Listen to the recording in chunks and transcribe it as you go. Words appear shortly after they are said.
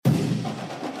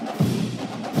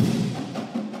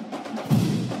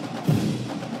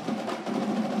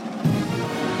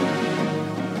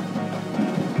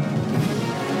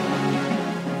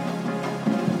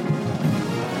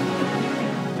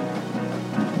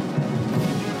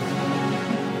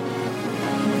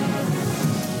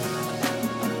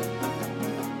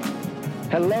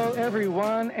Hello,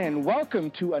 everyone, and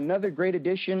welcome to another great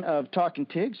edition of Talking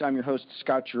Tigs. I'm your host,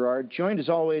 Scott Gerard, joined as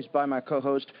always by my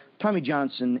co-host, Tommy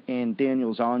Johnson and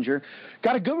Daniel Zollinger.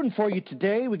 Got a good one for you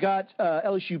today. We got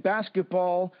LSU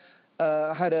basketball.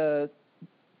 Had a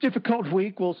difficult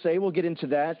week, we'll say. We'll get into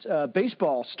that.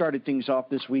 Baseball started things off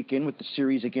this weekend with the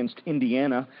series against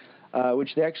Indiana,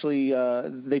 which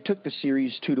they took the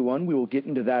series 2-1. We will get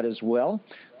into that as well.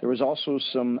 There was also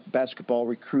some basketball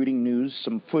recruiting news,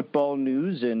 some football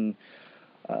news, and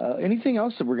anything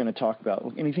else that we're going to talk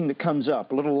about, anything that comes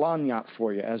up, a little lagniappe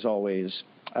for you, as always.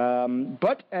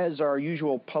 But as our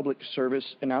usual public service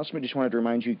announcement, just wanted to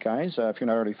remind you guys, if you're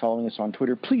not already following us on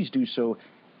Twitter, please do so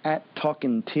at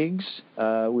Talking Tigs.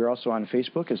 We're also on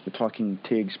Facebook as the Talking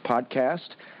Tigs podcast,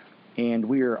 and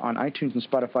we are on iTunes and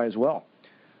Spotify as well.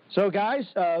 So, guys,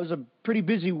 it was a pretty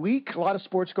busy week. A lot of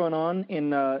sports going on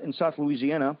in South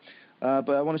Louisiana, but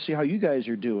I want to see how you guys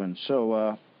are doing.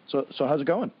 So how's it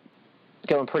going?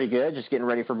 It's going pretty good. Just getting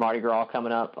ready for Mardi Gras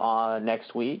coming up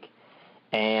next week,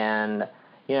 and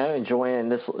enjoying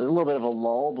this a little bit of a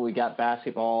lull. But we got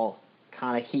basketball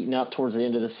kind of heating up towards the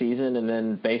end of the season, and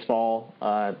then baseball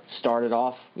started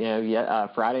off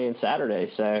Friday and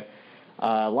Saturday. So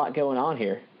a lot going on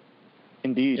here.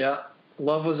 Indeed. Yeah.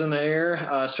 Love was in the air,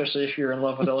 especially if you're in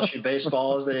love with LSU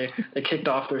baseball, as they kicked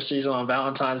off their season on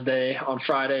Valentine's Day on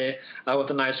Friday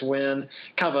with a nice win.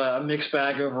 Kind of a mixed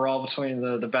bag overall between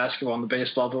the basketball and the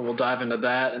baseball, but we'll dive into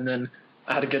that. And then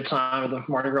I had a good time with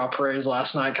the Mardi Gras parades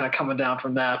last night, kind of coming down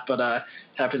from that, but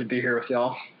happy to be here with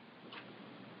y'all.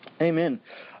 Amen.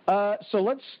 So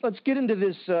let's get into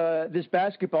this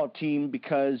basketball team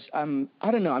because I'm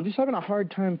just having a hard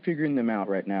time figuring them out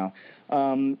right now.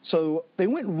 So they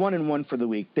went 1-1 for the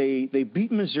week. They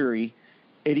beat Missouri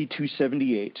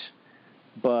 82-78,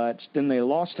 but then they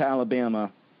lost to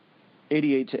Alabama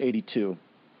 88-82.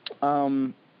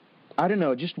 I don't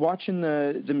know. Just watching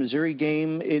the Missouri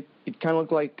game, it kind of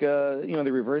looked like the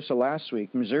reverse of last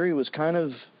week. Missouri was kind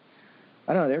of,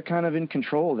 they're kind of in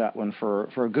control of that one for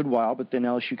a good while, but then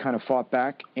LSU kind of fought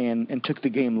back and took the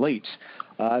game late.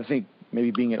 I think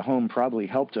maybe being at home probably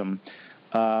helped them.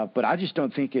 But I just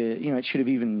don't think it should have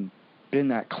even been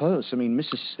that close. I mean,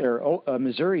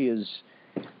 Missouri is,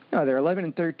 they're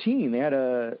 11-13.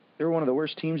 They were one of the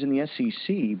worst teams in the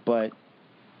SEC, but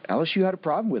LSU had a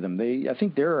problem with them. I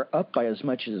think they're up by as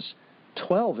much as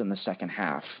 12 in the second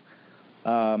half. So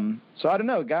I don't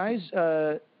know, guys.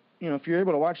 If you're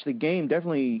able to watch the game,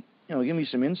 definitely, give me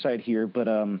some insight here. But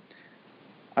I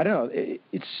don't know. It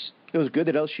was good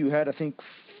that LSU had, I think,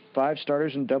 5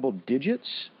 starters in double digits.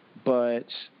 But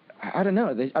I don't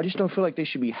know. I just don't feel like they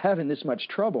should be having this much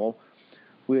trouble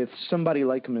with somebody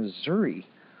like Missouri.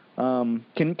 Can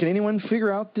anyone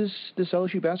figure out this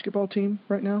LSU basketball team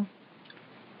right now?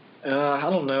 I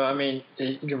don't know. I mean,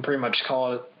 you can pretty much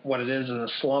call it what it is in a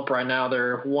slump right now.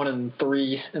 They're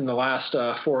 1-3 in the last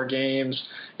 4 games,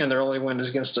 and their only win is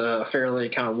against a fairly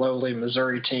kind of lowly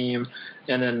Missouri team.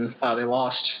 And then they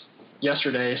lost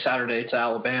Saturday to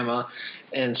Alabama,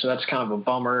 and so that's kind of a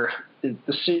bummer.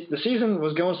 The season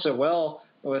was going so well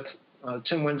with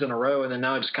 10 wins in a row, and then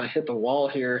now it just kind of hit the wall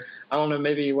here. I don't know,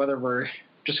 maybe whether we're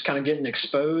just kind of getting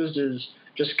exposed as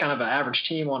just kind of an average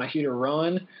team on a heater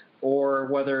run, or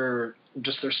whether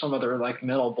just there's some other like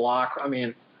mental block. I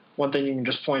mean, one thing you can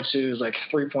just point to is like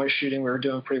 3-point shooting. We were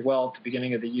doing pretty well at the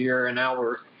beginning of the year, and now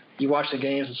you watch the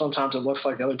games and sometimes it looks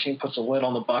like the other team puts a lid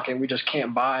on the bucket. We just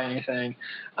can't buy anything.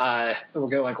 We'll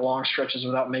go like long stretches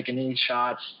without making any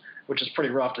shots, which is pretty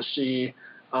rough to see.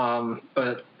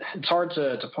 But it's hard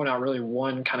to point out really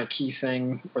one kind of key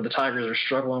thing where the Tigers are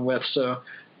struggling with. So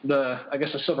I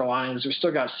guess the silver lining is we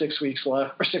still got 6 weeks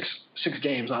left, or six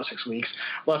games, not 6 weeks,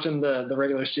 left in the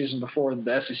regular season before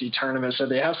the SEC tournament. So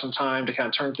they have some time to kind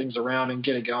of turn things around and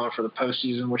get it going for the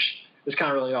postseason, which is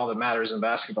kind of really all that matters in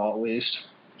basketball, at least.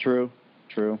 True.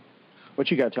 What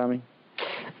you got, Tommy?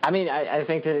 I mean, I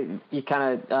think that you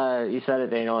kind of you said it,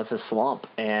 Daniel. It's a slump,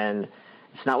 and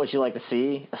it's not what you like to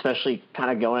see, especially kind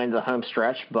of going into the home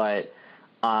stretch. But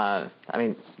I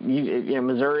mean,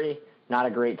 Missouri, not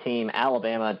a great team.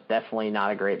 Alabama, definitely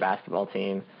not a great basketball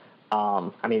team.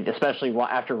 I mean, especially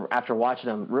after watching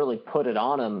them really put it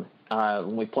on them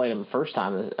when we played them the first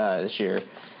time this year.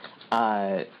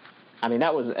 I mean,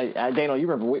 that was Daniel. You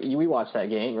remember we watched that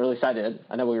game. Or at least I did.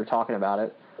 I know we were talking about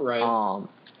it. Right.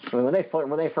 When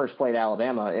they first played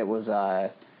Alabama, it was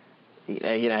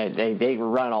they were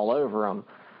running all over them.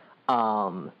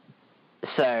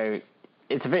 So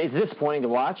it's disappointing to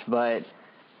watch. But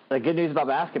the good news about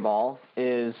basketball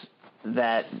is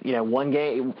that one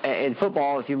game in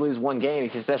football, if you lose one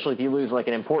game, especially if you lose like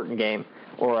an important game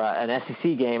or an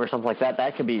SEC game or something like that,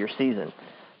 that could be your season.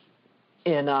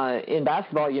 in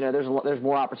basketball, there's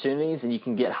more opportunities, and you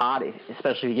can get hot,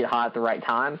 especially if you get hot at the right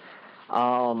time.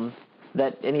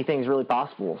 That anything's really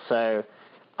possible. So,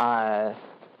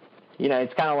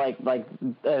 it's kind of like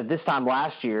this time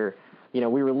last year. We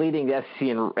were leading the SEC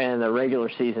in the regular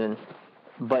season,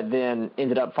 but then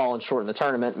ended up falling short in the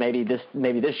tournament. Maybe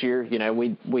this year,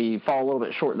 we fall a little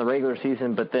bit short in the regular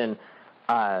season, but then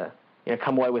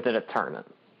come away with it at the tournament.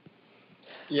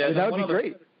 Yeah, that would be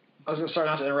great. I was going to start,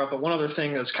 not to interrupt, but one other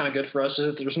thing that's kind of good for us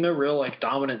is that there's no real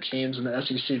dominant teams in the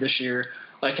SEC this year.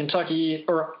 Like Kentucky,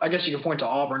 or I guess you can point to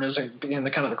Auburn as being the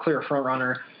kind of the clear front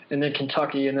runner, and then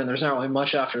Kentucky, and then there's not really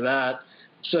much after that.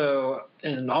 So,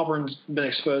 and Auburn's been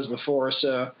exposed before,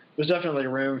 so there's definitely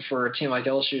room for a team like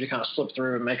LSU to kind of slip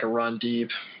through and make a run deep.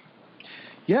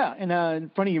 Yeah,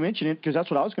 and funny you mention it, because that's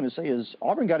what I was going to say is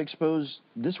Auburn got exposed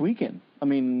this weekend. I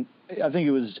mean, I think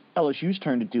it was LSU's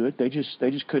turn to do it. They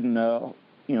just couldn't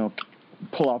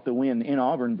pull out the win in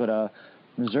Auburn, but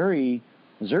Missouri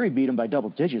beat them by double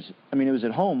digits. I mean, it was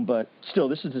at home, but still,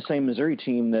 this is the same Missouri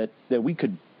team that we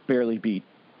could barely beat.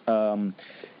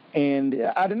 And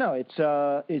I don't know,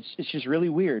 it's just really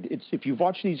weird. If you've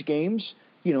watched these games,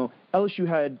 LSU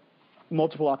had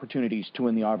multiple opportunities to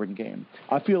win the Auburn game.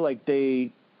 I feel like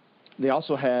they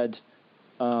also had.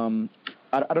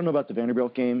 I don't know about the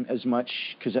Vanderbilt game as much,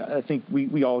 because I think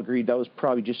we all agreed that was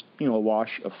probably just a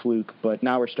wash, a fluke. But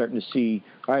now we're starting to see,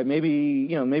 all right, maybe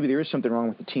there is something wrong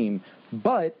with the team.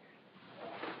 But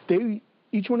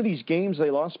each one of these games they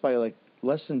lost by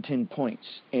less than 10 points,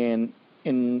 and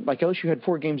LSU had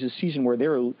 4 games this season where they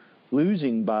were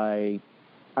losing by,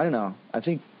 I don't know, I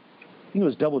think it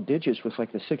was double digits with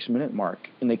the 6-minute mark,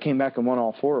 and they came back and won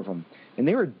all 4 of them, and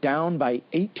they were down by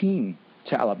 18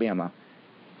 to Alabama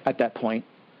at that point,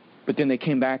 but then they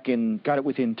came back and got it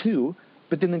within 2,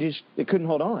 but then they couldn't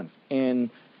hold on. And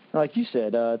like you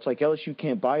said, it's like LSU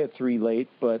can't buy a 3 late,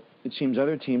 but it seems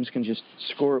other teams can just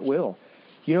score at will.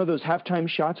 Those halftime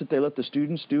shots that they let the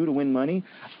students do to win money?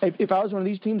 If I was one of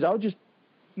these teams, I would just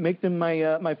make them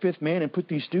my fifth man and put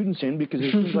these students in, because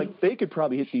it seems like they could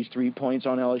probably hit these 3 points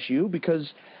on LSU,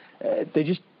 because they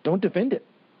just don't defend it.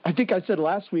 I think I said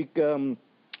last week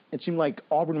it seemed like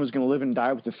Auburn was going to live and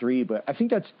die with the 3, but I think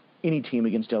that's any team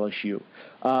against LSU.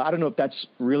 I don't know if that's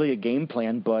really a game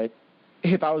plan, but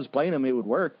if I was playing them, it would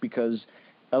work, because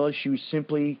LSU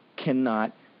simply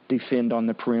cannot defend on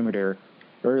the perimeter,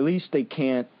 or at least they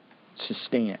can't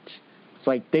sustain it. It's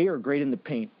like they are great in the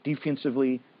paint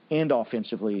defensively and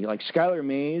offensively. Like Skylar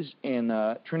Mays and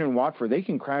Trenton Watford, they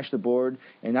can crash the board,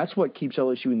 and that's what keeps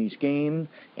LSU in these games.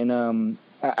 And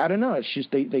I don't know, it's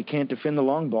just they can't defend the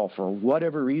long ball for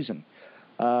whatever reason.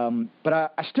 But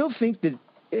I still think that,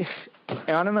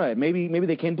 I don't know, maybe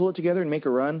they can pull it together and make a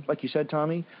run, like you said,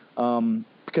 Tommy,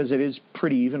 because it is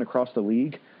pretty even across the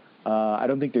league. I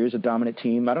don't think there is a dominant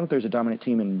team. I don't know if there's a dominant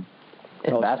team in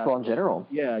basketball in general.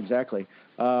 Yeah, exactly.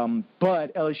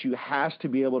 But LSU has to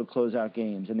be able to close out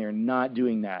games, and they're not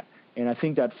doing that. And I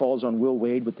think that falls on Will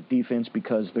Wade with the defense,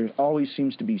 because there always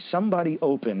seems to be somebody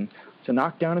open to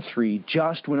knock down a 3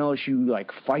 just when LSU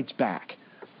fights back.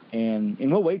 And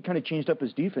Will Wade kind of changed up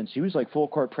his defense. He was full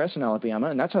court press in Alabama,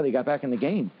 and that's how they got back in the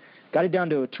game. Got it down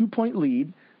to a 2-point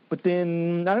lead, but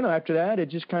then, I don't know, after that, it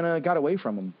just kind of got away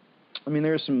from them. I mean,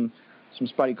 there's some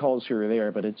spotty calls here or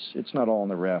there, but it's not all on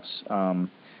the refs.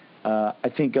 I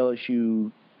think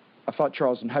LSU, I thought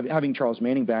having Charles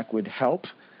Manning back would help,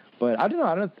 but I don't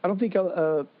know. I don't think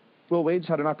Will Wade's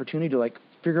had an opportunity to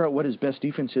figure out what his best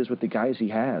defense is with the guys he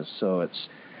has. So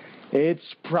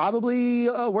it's probably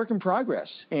a work in progress.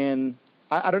 And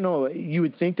I don't know. You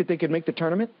would think that they could make the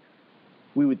tournament.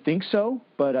 We would think so,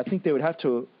 but I think they would have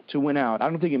to win out. I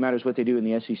don't think it matters what they do in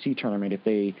the SEC tournament. If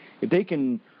they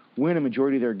can win a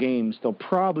majority of their games, they'll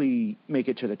probably make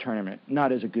it to the tournament.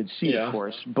 Not as a good seed, of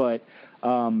course, but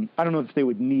I don't know if they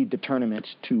would need the tournament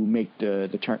to make I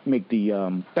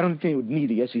don't think they would need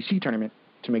the SEC tournament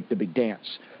to make the big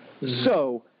dance. Mm-hmm.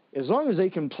 So as long as they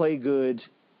can play good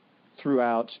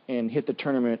throughout and hit the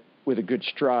tournament with a good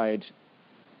stride,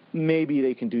 maybe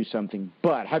they can do something.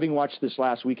 But having watched this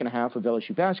last week and a half of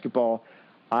LSU basketball,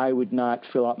 I would not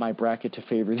fill out my bracket to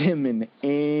favor them in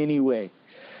any way.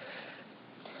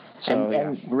 So,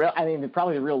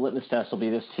 probably the real litmus test will be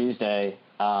this Tuesday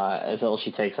as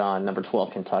LSU takes on number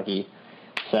 12 Kentucky.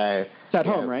 So it's at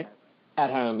home, right? At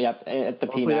home, yep, at the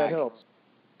Hopefully PMAC. That helps.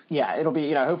 Yeah, it'll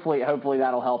be hopefully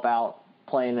that'll help out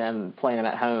playing them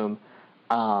at home.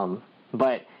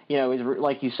 But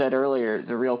like you said earlier,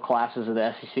 the real classes of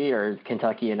the SEC are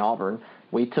Kentucky and Auburn.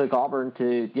 We took Auburn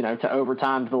to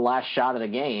overtime to the last shot of the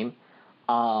game.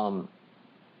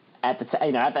 at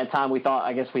that time we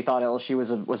thought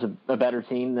LSU was a better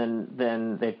team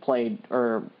than they've played,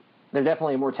 or they're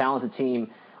definitely a more talented team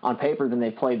on paper than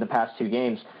they've played the past 2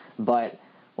 games. But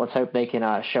let's hope they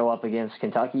can show up against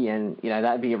Kentucky, and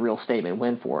that'd be a real statement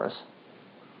win for us.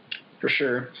 For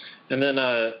sure. And then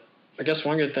I guess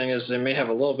one good thing is they may have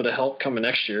a little bit of help coming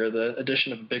next year. The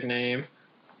addition of a big name.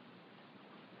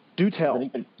 Do tell.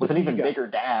 With an even bigger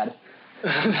dad.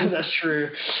 That's true.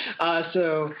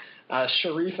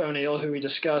 Sharif O'Neal, who we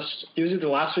discussed, he was either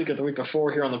last week or the week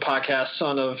before here on the podcast,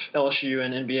 son of LSU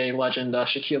and NBA legend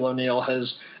Shaquille O'Neal,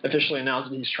 has officially announced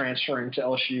that he's transferring to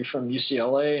LSU from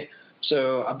UCLA.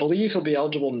 So I believe he'll be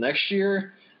eligible next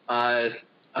year. I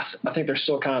think they're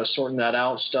still kind of sorting that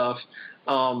out stuff.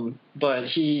 But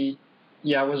he's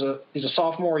a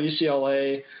sophomore at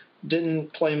UCLA.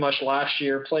 Didn't play much last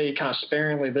year, played kind of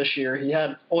sparingly this year. He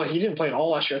didn't play at all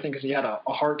last year, I think, because he had a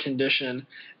heart condition,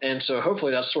 and so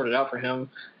hopefully that's sorted out for him.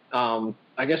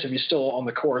 I guess if he's still on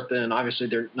the court, then obviously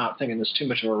they're not thinking there's too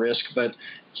much of a risk, but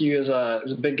he was a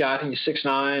big guy. I think he's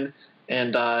 6'9",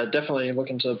 and definitely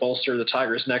looking to bolster the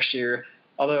Tigers next year.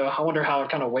 Although I wonder how it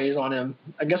kind of weighs on him.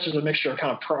 I guess there's a mixture of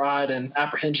kind of pride and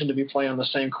apprehension to be playing on the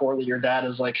same court that your dad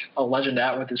is like a legend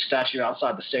at with his statue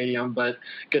outside the stadium, but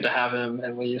good to have him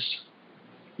at least.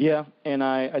 Yeah, and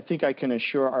I think I can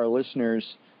assure our listeners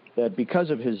that because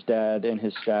of his dad and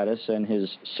his status and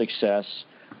his success,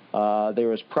 there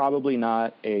was probably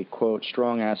not a, quote,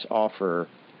 strong-ass offer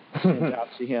sent out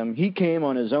to him. He came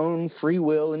on his own free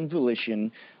will and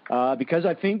volition. Because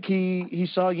I think he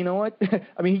saw, you know what?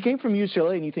 I mean, he came from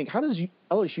UCLA, and you think, how does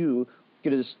LSU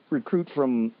get his recruit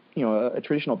from, a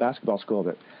traditional basketball school?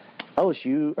 But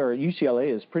LSU or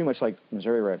UCLA is pretty much like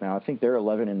Missouri right now. I think they're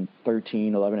 11-13,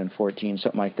 11-14,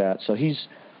 something like that. So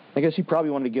I guess he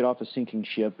probably wanted to get off a sinking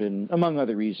ship, and among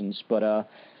other reasons. But I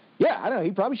don't know.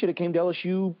 He probably should have came to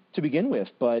LSU to begin with,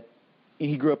 but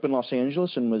he grew up in Los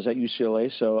Angeles and was at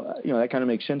UCLA, so that kind of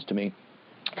makes sense to me.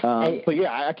 But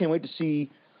yeah, I can't wait to see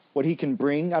what he can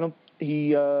bring.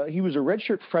 He was a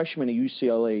redshirt freshman at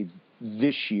UCLA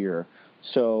this year,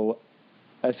 so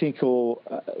I think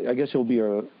I guess he'll be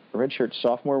a redshirt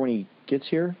sophomore when he gets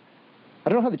here. I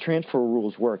don't know how the transfer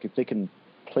rules work, if they can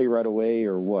play right away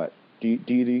or what. Do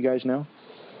you guys know?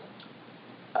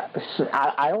 So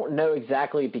I don't know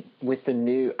exactly with the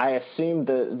new. I assume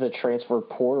the transfer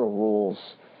portal rules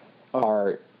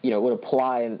are would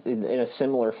apply in a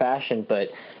similar fashion, but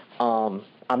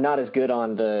I'm not as good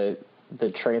on the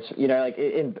transfer. Like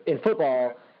in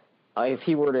football, if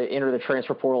he were to enter the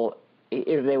transfer portal,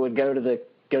 if they would go to the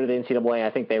NCAA,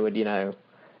 I think they would,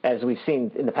 as we've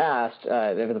seen in the past,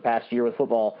 over the past year with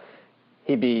football,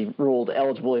 he'd be ruled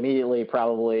eligible immediately,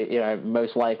 probably,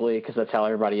 most likely, because that's how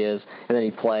everybody is, and then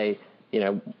he'd play,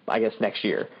 I guess next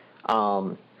year.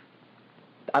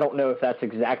 I don't know if that's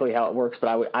exactly how it works, but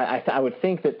I would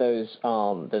think that those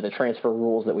the transfer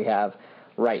rules that we have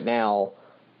right now,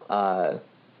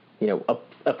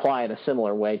 apply in a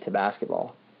similar way to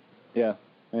basketball. Yeah,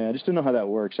 I just don't know how that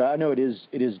works. I know it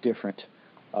is different,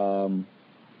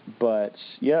 but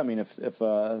yeah, I mean,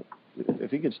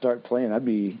 if he could start playing, that'd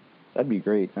be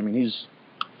great. I mean, he's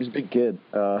a big kid.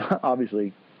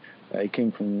 Obviously, he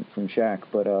came from Shaq,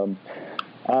 but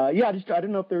I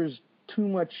don't know if there's too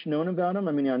much known about him.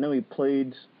 I mean, I know he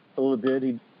played a little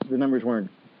bit. The numbers weren't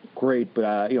great, but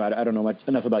I don't know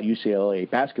enough about UCLA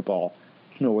basketball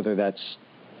to know whether that's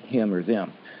him or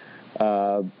them.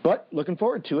 But looking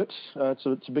forward to it. It's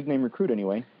a big name recruit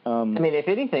anyway. I mean, if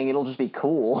anything, it'll just be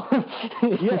cool.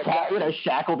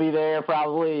 Shaq will be there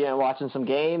probably, watching some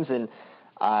games, and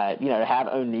to have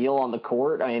O'Neal on the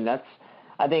court. I mean,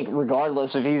 I think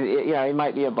regardless if he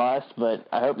might be a bust, but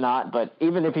I hope not. But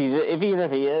even if he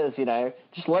is,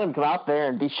 just let him come out there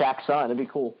and be Shaq's son. It'd be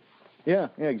cool. Yeah,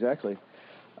 exactly.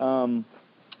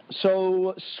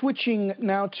 So switching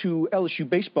now to LSU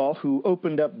baseball, who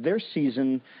opened up their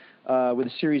season with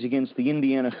a series against the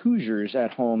Indiana Hoosiers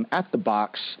at home at the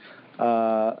Box,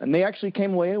 and they actually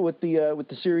came away with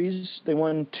the series. They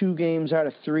won 2 games out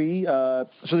of 3. So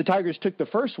the Tigers took the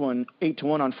first one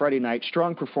 8-1 on Friday night.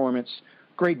 Strong performance,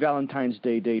 great Valentine's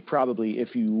Day date probably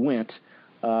if you went.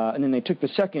 And then they took the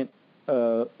second,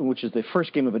 which is the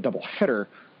first game of a doubleheader,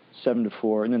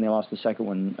 7-4, and then they lost the second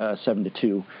one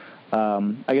 7-2.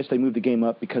 I guess they moved the game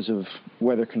up because of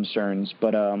weather concerns.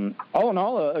 But all in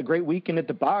all, a great weekend at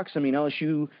the Box. I mean,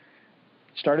 LSU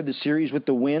started the series with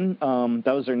the win.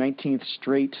 That was their 19th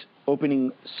straight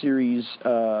opening series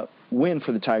win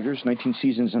for the Tigers, 19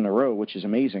 seasons in a row, which is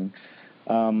amazing.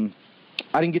 I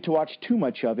didn't get to watch too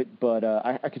much of it, but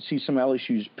I could see some of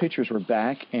LSU's pitchers were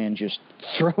back and just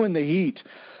throwing the heat.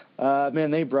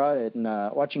 Man, they brought it, and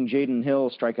watching Jaden Hill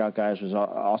strike out guys was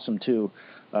awesome too,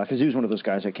 because he was one of those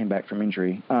guys that came back from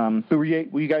injury. But were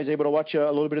you guys able to watch a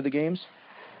little bit of the games?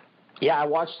 Yeah, I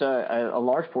watched a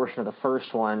large portion of the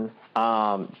first one.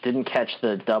 Didn't catch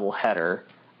the doubleheader.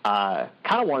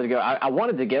 Kind of wanted to go. I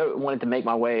wanted to make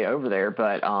my way over there,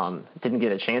 but didn't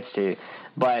get a chance to.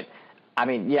 But I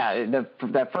mean, yeah,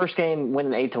 that first game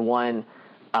winning 8-1.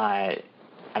 I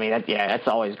mean, that's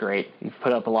always great. You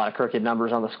put up a lot of crooked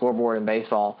numbers on the scoreboard in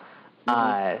baseball.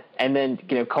 Mm-hmm. And then,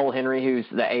 Cole Henry, who's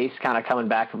the ace, kind of coming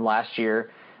back from last year.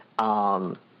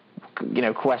 Kind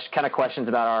of questions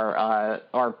about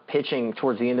our pitching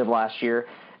towards the end of last year,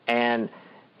 and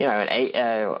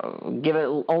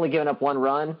only giving up one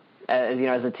run,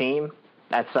 as a team.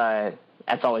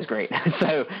 That's always great.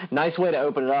 So nice way to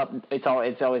open it up. It's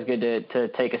always good to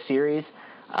take a series.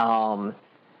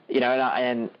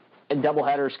 And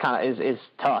doubleheaders kind of is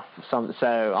tough.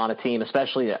 So on a team,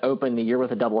 especially to open the year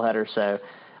with a doubleheader. So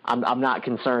I'm not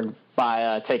concerned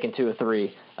by taking 2 or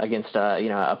 3 against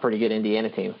a pretty good Indiana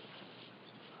team.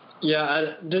 Yeah,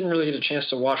 I didn't really get a chance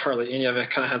to watch hardly any of it.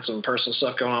 Kind of had some personal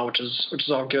stuff going on, which is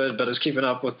all good, but I was keeping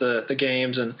up with the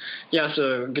games. And, yeah,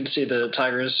 so good to see the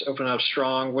Tigers open up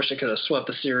strong. Wish they could have swept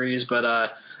the series, but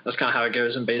that's kind of how it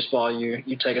goes in baseball. You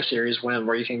take a series win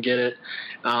where you can get it.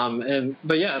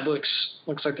 But, yeah, it looks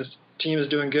like this team is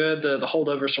doing good. The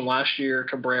holdovers from last year,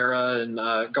 Cabrera and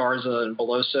Garza and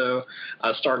Beloso,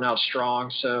 starting out strong.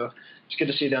 So it's good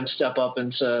to see them step up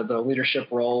into the leadership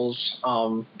roles,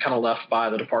 kind of left by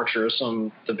the departure of some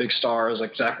of the big stars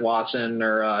like Zach Watson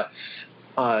or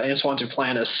Antoine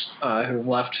Duplantis, who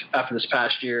left after this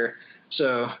past year.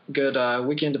 So good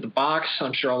weekend at the box.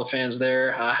 I'm sure all the fans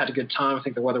there had a good time. I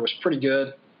think the weather was pretty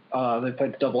good. They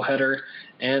played the doubleheader.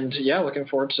 And, yeah, looking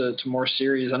forward to more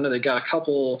series. I know they got a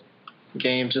couple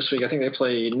games this week. I think they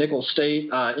play Nicholls State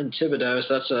in Thibodaux,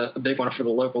 so that's a big one for the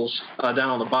locals down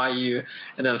on the Bayou.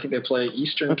 And then I think they play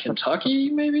Eastern Kentucky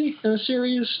maybe in a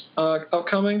series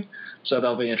upcoming. So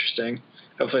that'll be interesting.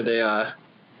 Hopefully they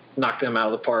knock them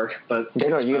out of the park. But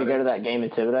Daniel, are you going to go to that game in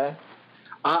Thibodaux?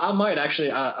 I might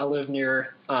actually. I live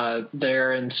near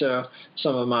there, and so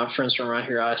some of my friends from around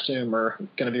here, I assume, are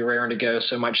going to be raring to go.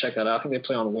 So I might check that out. I think they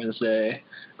play on Wednesday,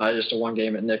 just a one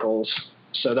game at Nicholls.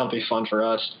 So that'll be fun for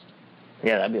us.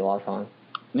 Yeah, that'd be a lot of fun.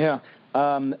 Yeah.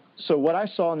 So what I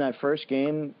saw in that first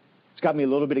game, it's got me a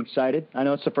little bit excited. I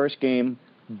know it's the first game,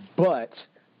 but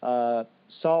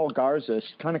Saul Garza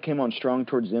kind of came on strong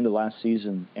towards the end of last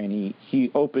season, and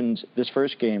he opened this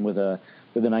first game with a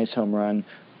nice home run.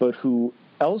 But who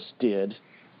else did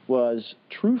was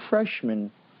true freshman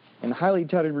and highly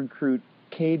touted recruit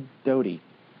Cade Doughty,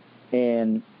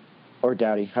 or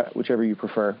Doughty, whichever you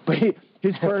prefer. But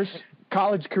his first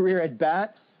college career at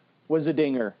bat was a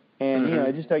dinger, and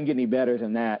it just doesn't get any better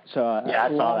than that. So yeah, I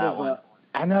saw that one.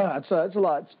 I know that's a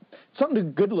lot.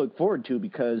 Something good to look forward to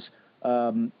because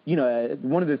one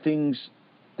of the things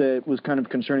that was kind of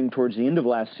concerning towards the end of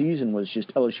last season was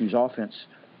just LSU's offense,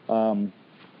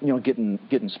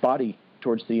 getting spotty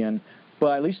towards the end.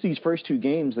 But at least these first 2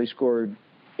 games they scored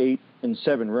 8 and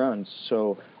 7 runs.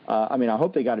 So I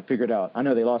hope they got it figured out. I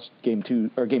know they lost game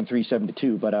 3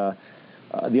 7-2, but.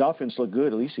 The offense looked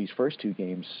good, at least these first 2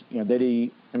 games. They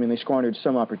squandered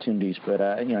some opportunities, but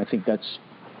I think that's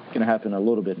going to happen a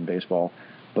little bit in baseball.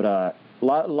 But a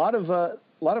lot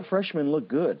of freshmen look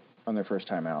good on their first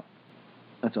time out.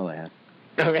 That's all I had.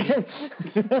 Okay.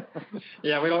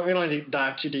 Yeah, we don't need to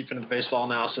dive too deep into the baseball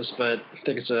analysis, but I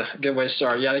think it's a good way to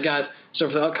start. Yeah, for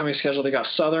the upcoming schedule, they got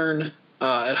Southern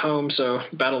at home, so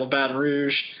Battle of Baton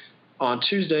Rouge on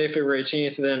Tuesday, February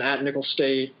 18th, and then at Nicholls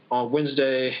State on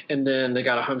Wednesday, and then they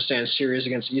got a homestand series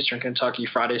against Eastern Kentucky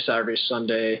Friday, Saturday,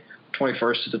 Sunday,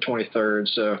 21st to the 23rd.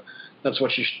 So that's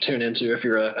what you should tune into if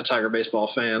you're a Tiger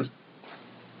baseball fan.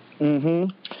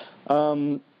 And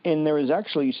there was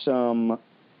actually some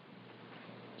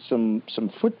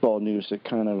football news that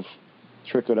kind of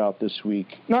trickled out this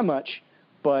week. Not much,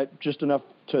 but just enough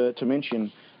to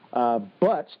mention.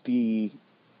 But the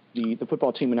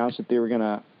football team announced that they were going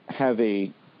to have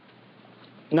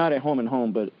not a home and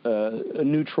home, but a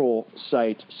neutral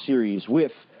site series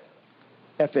with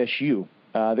FSU.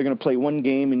 They're going to play 1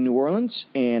 game in New Orleans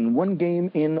and 1 game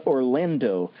in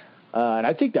Orlando. And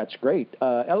I think that's great.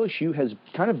 LSU has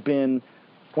kind of been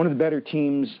one of the better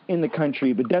teams in the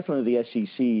country, but definitely the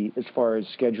SEC as far as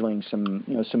scheduling some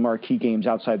marquee games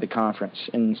outside the conference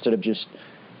instead of just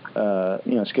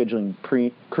scheduling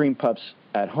cream puffs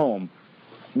at home.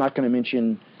 I'm not going to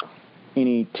mention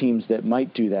any teams that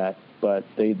might do that, but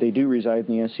they do reside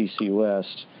in the SEC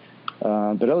West.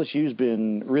 But LSU's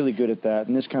been really good at that,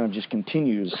 and this kind of just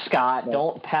continues. Scott,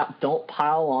 don't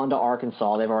pile on to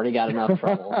Arkansas. They've already got enough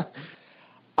trouble.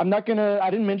 I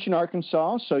didn't mention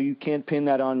Arkansas, so you can't pin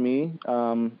that on me.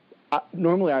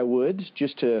 Normally I would,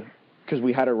 because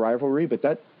we had a rivalry, but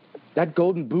that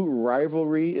Golden Boot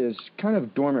rivalry is kind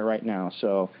of dormant right now,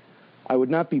 so I would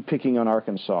not be picking on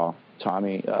Arkansas,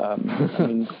 Tommy. I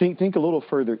mean, think a little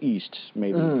further east,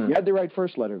 maybe. You had the right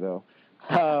first letter, though.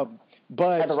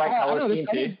 But had the right color scheme,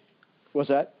 too. What's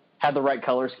that? Had the right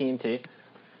color scheme, too.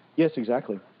 Yes,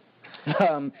 exactly.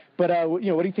 But what do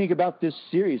you think about this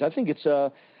series? I think it's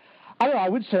I don't know. I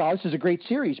would say this is a great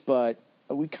series, but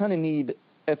we kind of need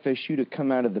FSU to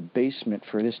come out of the basement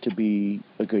for this to be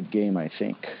a good game, I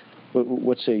think.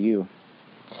 What say you?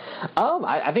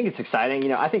 I think it's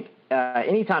exciting. I think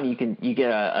anytime you get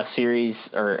a series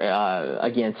or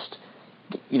against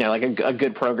like a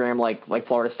good program like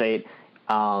Florida State,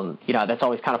 that's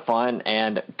always kind of fun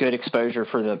and good exposure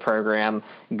for the program.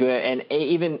 Good, and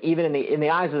even in the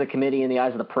eyes of the committee, in the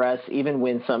eyes of the press, even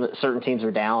when certain teams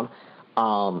are down,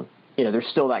 there's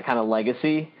still that kind of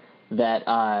legacy that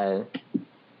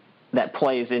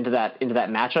plays into that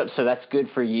matchup. So that's good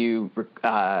for you.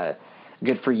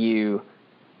 Good for you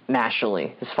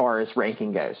nationally as far as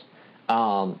ranking goes.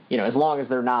 As long as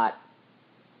they're not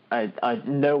a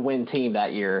no-win team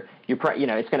that year, it's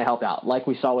going to help out. Like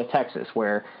we saw with Texas,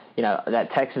 where that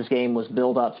Texas game was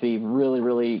built up to be really,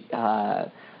 really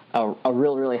a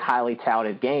really, really highly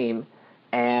touted game,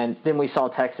 and then we saw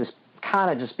Texas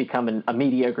kind of just become a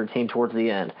mediocre team towards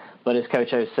the end. But as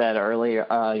Coach O said earlier,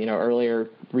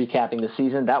 recapping the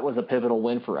season, that was a pivotal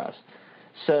win for us.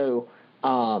 So,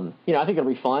 I think it'll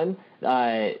be fun.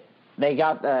 They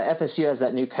got FSU has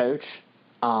that new coach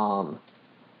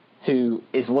who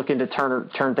is looking to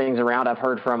turn things around. I've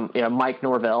heard from Mike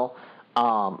Norvell.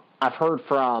 I've heard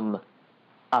from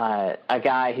a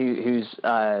guy who's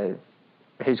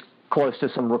close to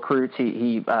some recruits.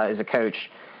 He is a coach,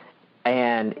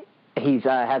 and he's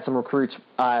had some recruits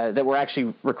that were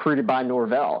actually recruited by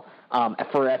Norvell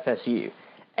for FSU.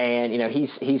 And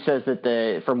he says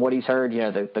that from what he's heard,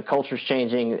 the culture's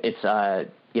changing. It's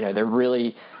they're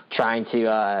really trying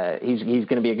to. He's going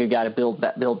to be a good guy to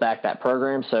build back that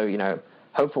program. So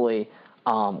hopefully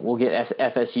we'll get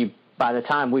FSU by the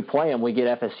time we play them. We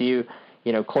get FSU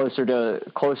closer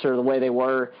to the way they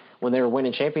were when they were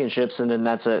winning championships, and then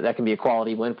that can be a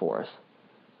quality win for us.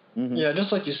 Mm-hmm. Yeah,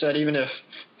 just like you said, even if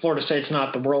Florida State's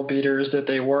not the world beaters that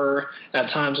they were at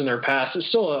times in their past, it's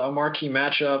still a marquee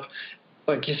matchup,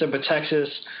 like you said, with Texas,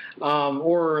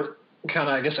 or kind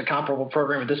of, I guess, a comparable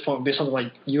program at this point would be something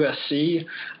like USC,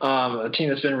 a team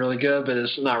that's been really good but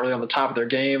is not really on the top of their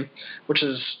game, which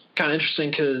is kind of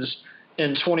interesting because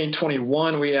in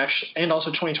 2021 and also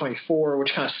 2024,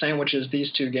 which kind of sandwiches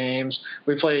these two games,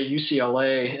 we play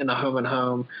UCLA in the home and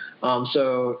home.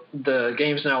 So the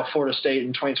games now with Florida State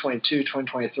in 2022,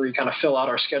 2023 kind of fill out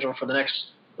our schedule for the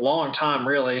next long time,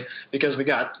 really, because we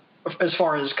got, as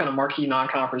far as kind of marquee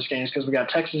non-conference games, because we got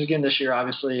Texas again this year,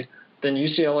 obviously, then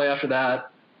UCLA after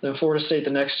that, then Florida State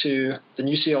the next two, then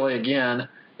UCLA again,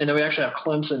 and then we actually have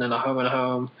Clemson in the home and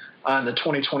home in the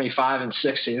 2025 and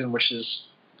 6 season, which is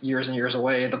years and years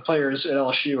away. The players at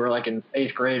LSU are like in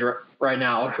 8th grade right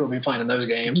now who will be playing in those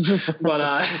games.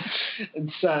 But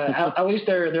it's at least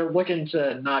they're looking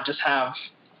to not just have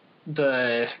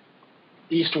the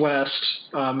East-West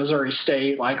Missouri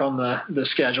State like on the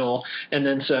schedule, and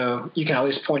then so you can at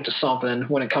least point to something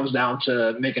when it comes down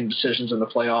to making decisions in the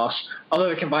playoffs.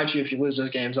 Although it can bite you if you lose those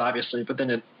games, obviously, but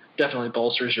then it definitely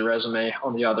bolsters your resume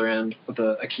on the other end with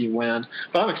a key win.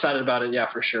 But I'm excited about it,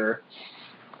 yeah, for sure.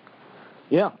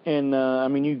 Yeah,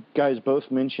 and you guys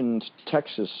both mentioned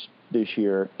Texas this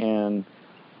year, and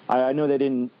I know they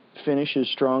didn't finish as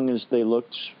strong as they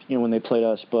looked, when they played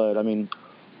us, but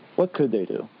what could they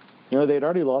do? They'd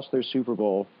already lost their Super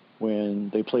Bowl when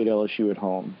they played LSU at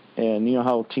home, and you know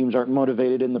how teams aren't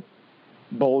motivated in the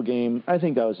bowl game. I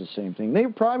think that was the same thing. They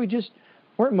probably just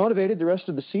weren't motivated the rest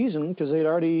of the season because they'd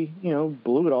already,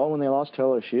 blew it all when they lost to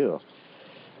LSU.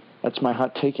 That's my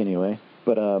hot take anyway,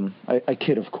 but I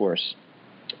kid, of course.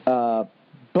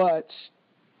 But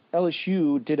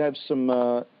LSU did have some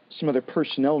other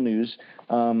personnel news.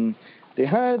 They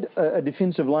had a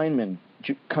defensive lineman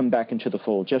come back into the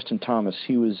fold, Justin Thomas.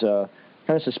 He was kind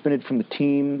of suspended from the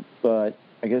team, but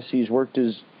I guess he's worked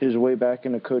his way back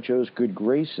into Coach O's good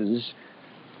graces,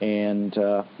 and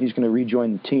he's going to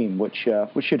rejoin the team, which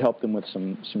should help them with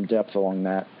some depth along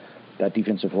that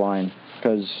defensive line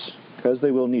because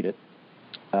they will need it.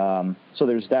 So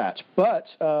there's that. But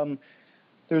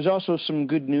there's also some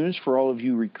good news for all of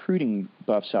you recruiting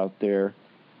buffs out there.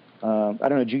 I don't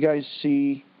know, did you guys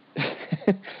see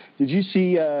Did you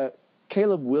see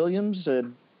Caleb Williams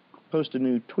post a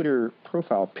new Twitter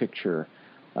profile picture?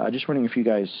 Just wondering if you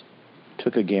guys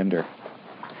took a gander.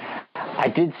 I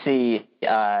did see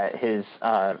his.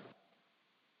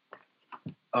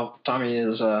 Tommy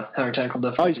is having technical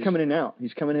difficulties. Oh, he's coming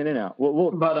in and out.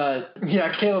 But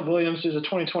Caleb Williams is a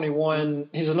 2021.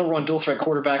 He's the number one dual threat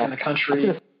quarterback in the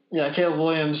country. Yeah, Caleb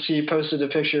Williams, he posted a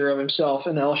picture of himself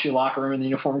in the LSU locker room in the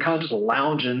uniform, kind of just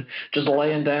lounging, just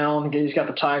laying down. He's got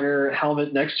the Tiger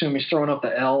helmet next to him. He's throwing up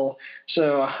the L.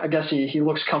 So I guess he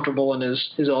looks comfortable in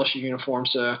his LSU uniform.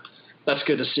 So that's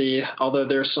good to see, although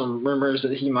there's some rumors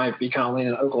that he might be kind of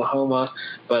leaning Oklahoma,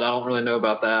 but I don't really know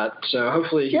about that. So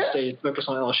hopefully he stays focused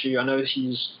on LSU. I know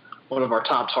he's one of our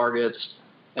top targets,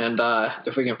 and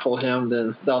if we can pull him,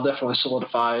 then that'll definitely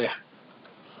solidify –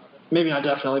 maybe not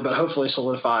definitely, but hopefully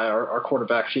solidify our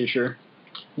quarterback future.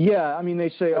 Yeah, I mean, they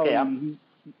say,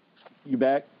 you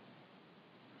back?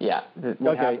 Yeah.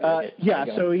 Okay.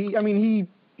 So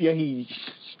he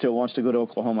still wants to go to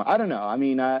Oklahoma. I don't know. I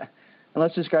mean,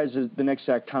 unless this guy's the next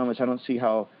Zach Thomas, I don't see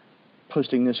how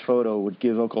posting this photo would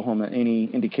give Oklahoma any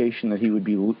indication that he would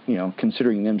be,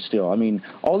 considering them still. I mean,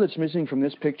 all that's missing from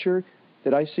this picture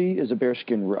that I see is a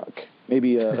bearskin rug,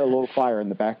 maybe a little fire in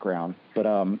the background. But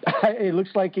it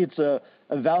looks like it's a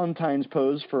Valentine's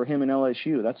pose for him in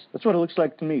LSU. That's what it looks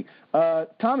like to me.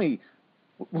 Tommy,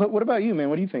 what about you, man?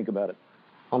 What do you think about it?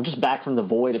 I'm just back from the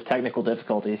void of technical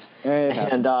difficulties.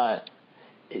 And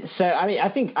so, I mean, I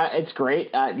think it's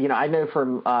great. I know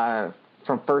from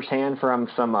firsthand from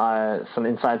some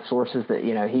inside sources that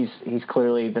he's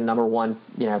clearly the number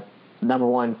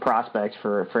one prospect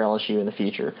for LSU in the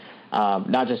future,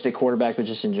 not just at quarterback but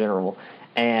just in general.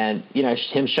 And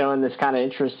him showing this kind of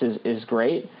interest is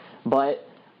great, but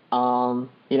kind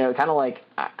of like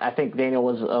I think Daniel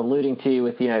was alluding to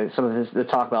with some of the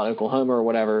talk about Oklahoma or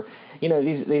whatever.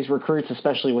 These recruits,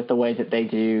 especially with the way that they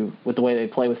do, with the way they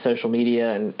play with social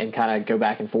media and kind of go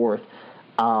back and forth,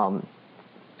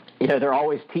 they're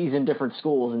always teasing different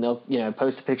schools, and they'll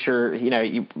post a picture.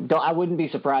 I wouldn't be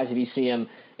surprised if you see him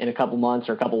in a couple months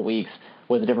or a couple weeks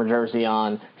with a different jersey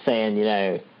on, saying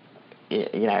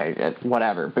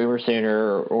whatever, Boomer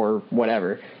Sooner or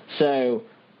whatever. So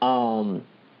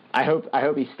I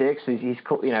hope he sticks. He's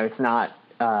cool. It's not.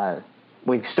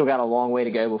 We've still got a long way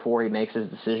to go before he makes his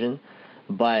decision,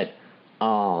 but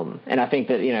and I think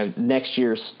that next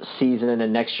year's season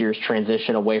and next year's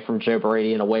transition away from Joe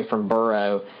Brady and away from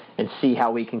Burrow, and see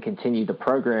how we can continue the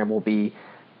program will be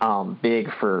big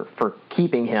for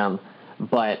keeping him.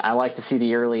 But I like to see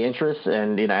the early interest,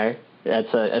 and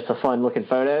it's a fun looking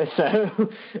photo.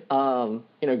 So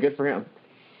good for him.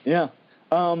 Yeah,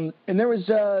 and there was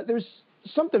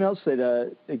something else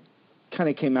that it kind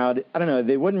of came out. I don't know.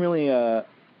 They wasn't really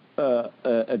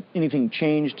anything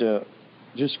changed.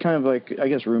 Just kind of like, I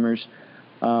guess, rumors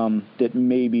that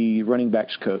maybe running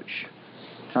backs coach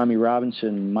Tommy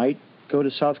Robinson might go to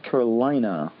South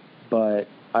Carolina, but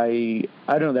I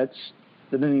don't know. That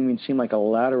doesn't even seem like a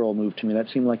lateral move to me. That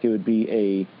seemed like it would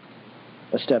be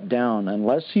a step down,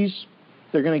 unless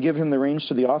they're going to give him the reins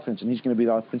to the offense and he's going to be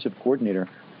the offensive coordinator.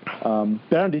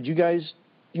 Ben, did you guys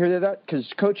hear that? Because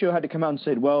Coach O had to come out and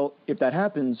say, well, if that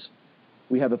happens,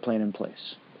 we have a plan in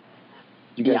place.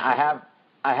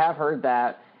 I have heard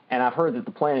that, and I've heard that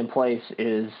the plan in place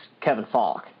is Kevin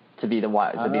Falk to be the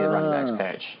running backs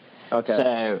coach. Okay.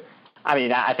 So, I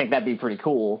mean, I think that'd be pretty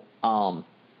cool.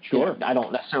 Sure. I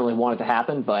don't necessarily want it to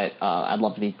happen, but I'd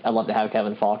love to have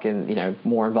Kevin Falk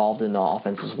more involved in the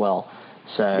offense as well.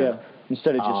 So yeah,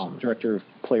 instead of just director of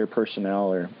player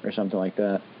personnel or something like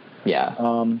that. Yeah.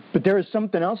 But there is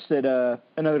something else that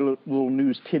another little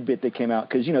news tidbit that came out,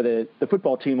 because the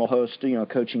football team will host a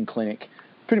coaching clinic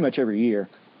pretty much every year.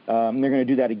 They're going to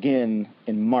do that again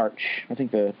in March. I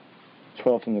think the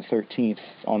 12th and the 13th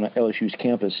on LSU's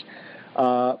campus.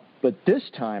 But this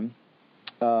time,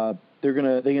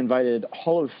 they invited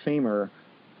Hall of Famer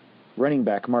running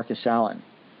back Marcus Allen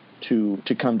to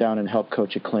come down and help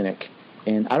coach a clinic.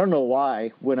 And I don't know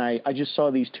why, when I just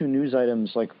saw these two news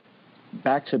items like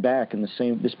back to back in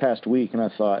this past week, and I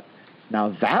thought, now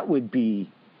that would be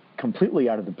completely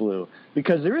out of the blue,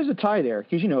 because there is a tie there.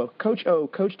 Because Coach O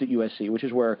coached at USC, which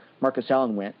is where Marcus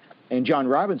Allen went, and John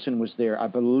Robinson was there. I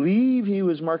believe he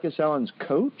was Marcus Allen's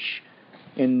coach,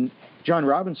 and John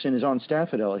Robinson is on staff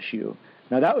at LSU.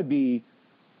 Now that would be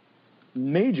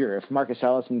major if Marcus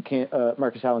Allen came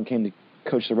to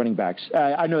coach the running backs.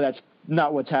 I know that's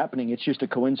not what's happening. It's just a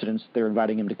coincidence they're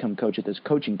inviting him to come coach at this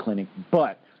coaching clinic.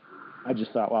 But I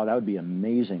just thought, wow, that would be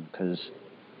amazing, because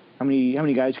how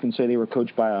many guys can say they were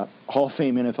coached by a Hall of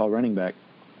Fame NFL running back?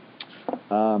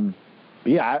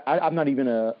 But yeah, I'm not even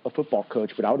a football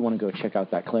coach, but I would want to go check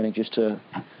out that clinic just to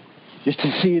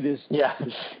see this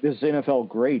NFL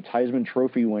great Heisman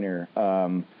Trophy winner.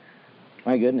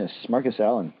 My goodness, Marcus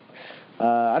Allen.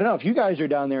 I don't know if you guys are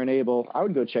down there and able. I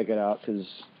would go check it out because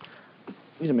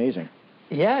he's amazing.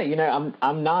 Yeah,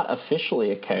 I'm not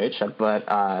officially a coach, but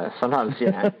sometimes,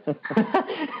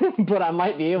 but I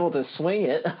might be able to swing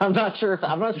it. I'm not sure if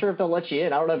they'll let you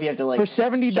in. I don't know if you have to for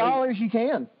 $70 you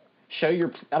can show your.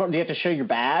 Do you have to show your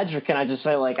badge, or can I just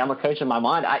say I'm a coach in my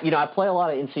mind? I play a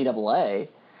lot of NCAA,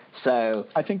 so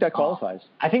I think that qualifies.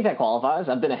 I think that qualifies.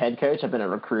 I've been a head coach. I've been a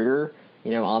recruiter.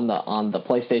 On the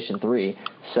PlayStation 3.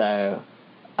 So.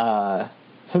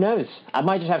 Who knows? I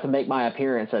might just have to make my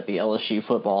appearance at the LSU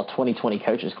football 2020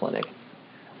 Coaches Clinic.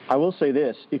 I will say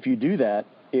this. If you do that,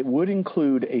 it would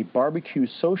include a barbecue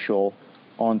social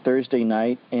on Thursday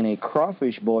night and a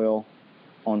crawfish boil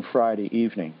on Friday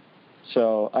evening.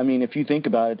 So, I mean, if you think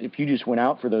about it, if you just went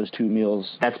out for those two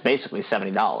meals... That's basically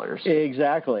 $70.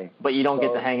 Exactly. But you don't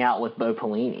get to hang out with Bo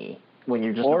Pelini when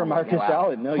you're just... Or Marcus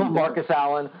Allen. No, you Marcus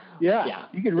Allen. Yeah.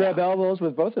 You could rub elbows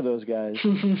with both of those guys.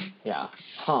 Yeah.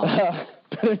 Huh.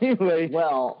 But anyway,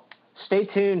 well, stay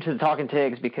tuned to the Talking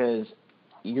Tigs because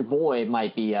your boy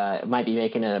might be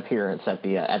making an appearance at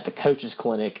the Coaches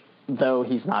Clinic, though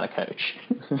he's not a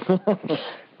coach.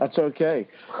 That's okay.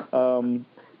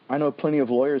 I know plenty of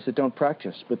lawyers that don't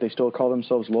practice, but they still call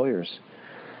themselves lawyers.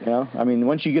 I mean,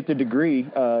 once you get the degree,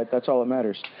 that's all that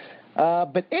matters.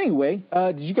 But anyway,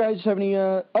 did you guys have any?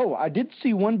 I did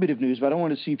see one bit of news, but I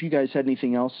wanted to see if you guys had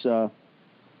anything else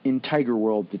in Tiger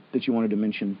World that you wanted to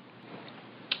mention.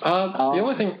 The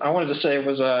only thing I wanted to say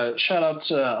was shout out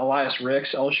to Elias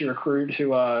Ricks, LSU recruit,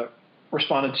 who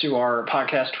responded to our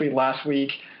podcast tweet last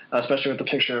week, especially with the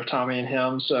picture of Tommy and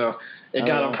him. So it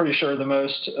got, I'm pretty sure, the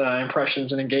most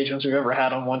impressions and engagements we've ever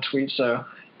had on one tweet. So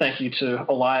thank you to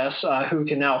Elias, who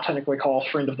can now technically call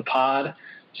friend of the pod.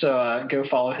 So go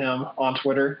follow him on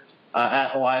Twitter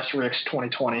at Elias Ricks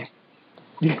 2020.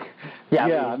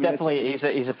 Yeah, definitely.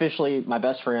 He's officially my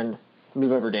best friend.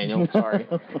 Move over, Daniel. Sorry.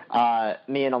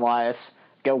 Me and Elias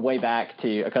go way back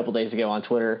to a couple days ago on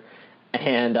Twitter,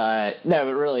 and no,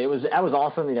 but really, that was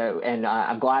awesome. And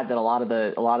I'm glad that a lot of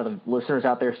the listeners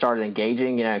out there started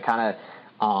engaging. Kind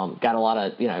of got a lot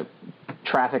of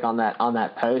traffic on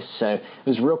that post. So it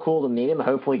was real cool to meet him.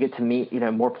 Hopefully, get to meet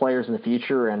more players in the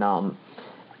future, and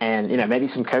maybe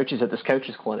some coaches at this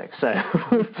Coaches Clinic. So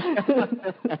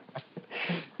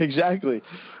exactly.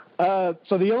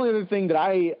 So the only other thing that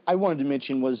I wanted to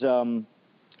mention was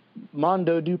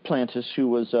Mondo Duplantis, who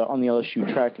was on the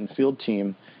LSU track and field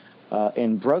team,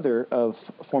 and brother of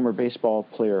former baseball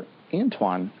player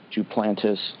Antoine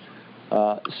Duplantis,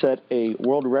 set a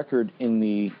world record in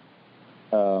the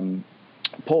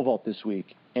pole vault this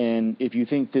week. And if you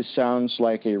think this sounds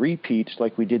like a repeat,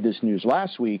 like we did this news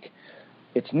last week,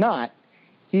 it's not.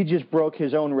 He just broke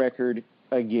his own record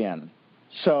again.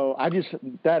 So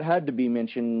that had to be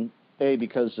mentioned,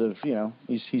 because of,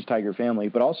 he's Tiger family,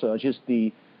 but also just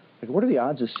what are the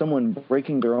odds of someone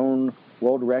breaking their own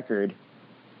world record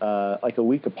like a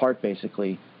week apart,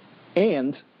 basically?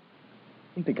 And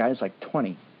I think the guy's like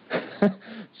 20.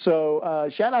 So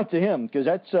shout out to him, because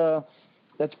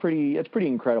that's pretty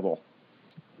incredible.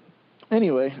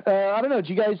 Anyway, I don't know. Did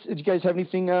you guys have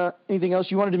anything else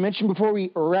you wanted to mention before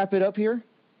we wrap it up here?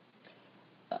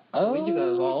 We do that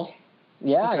as well.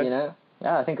 Yeah, okay.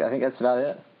 I think that's about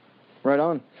it. Right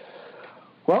on.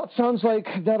 Well, it sounds like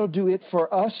that'll do it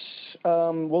for us.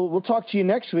 We'll talk to you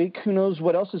next week. Who knows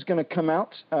what else is going to come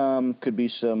out? Could be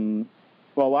some.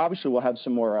 Well, obviously we'll have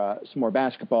some more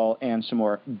basketball and some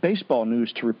more baseball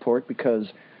news to report,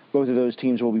 because both of those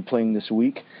teams will be playing this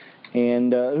week.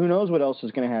 And who knows what else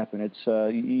is going to happen? It's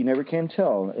you never can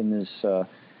tell in this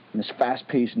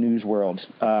fast-paced news world.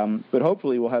 But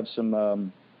hopefully we'll have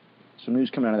some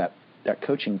news coming out of that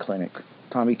coaching clinic.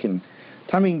 Tommy can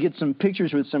get some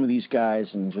pictures with some of these guys,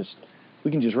 and we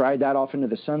can just ride that off into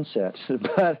the sunset.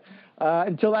 But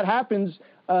until that happens,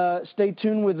 stay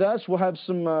tuned with us. We'll have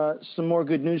some more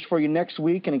good news for you next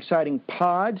week, an exciting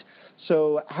pod.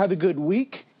 So have a good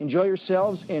week, enjoy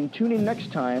yourselves, and tune in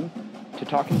next time to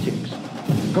Talking Tigs.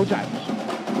 Go Tigers!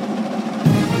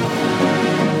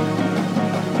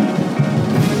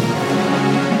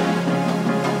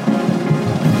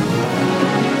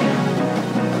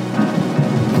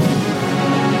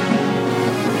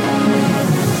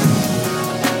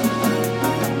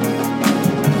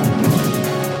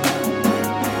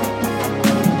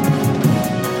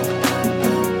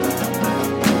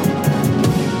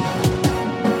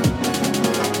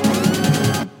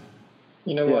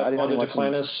 You know what Mondo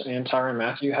Duplantis and Tyrann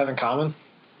Mathieu have in common?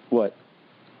 What?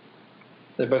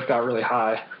 They both got really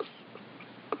high.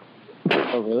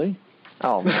 Oh, really?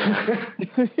 Oh, man.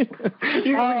 We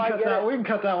can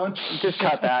cut that one. Just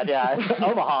cut that, yeah.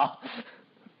 Omaha.